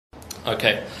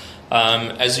Okay.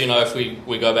 As you know, if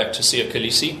we go back to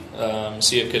Kolisi,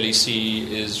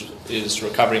 Kolisi is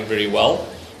recovering very well.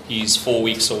 He's 4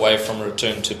 weeks away from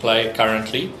return to play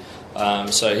currently.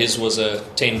 So his was a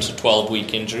 10 to 12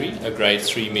 week injury, a grade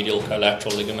 3 medial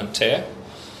collateral ligament tear.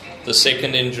 The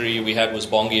second injury we had was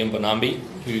Bongi Mbonambi,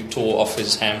 who tore off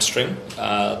his hamstring.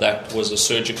 That was a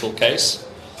surgical case.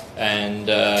 And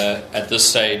at this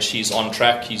stage, he's on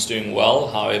track. He's doing well.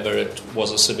 However, it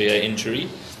was a severe injury,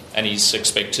 and he's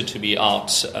expected to be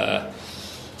out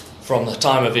from the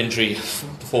time of injury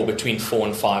for between 4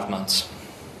 and 5 months.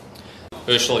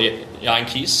 Herschel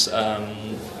Yankees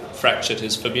fractured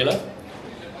his fibula,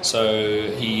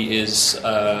 so he is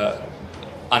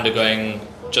undergoing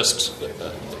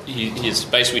he's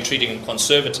basically treating him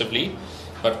conservatively,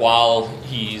 but while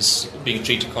he's being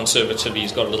treated conservatively,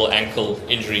 he's got a little ankle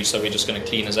injury, so we're just going to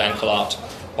clean his ankle out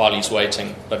while he's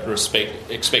waiting, but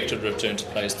expected return to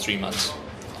play is 3 months.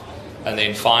 And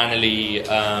then finally,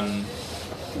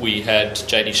 we had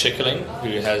JD Schickerling,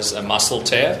 who has a muscle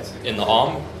tear in the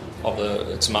arm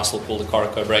it's a muscle called the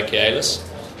coracobrachialis.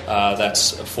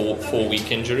 That's a 4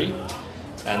 week injury.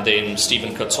 And then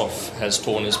Stephen Kutzhoff has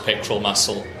torn his pectoral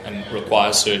muscle and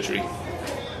requires surgery.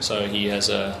 So he has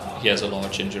a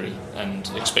large injury and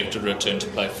expected return to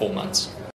play 4 months.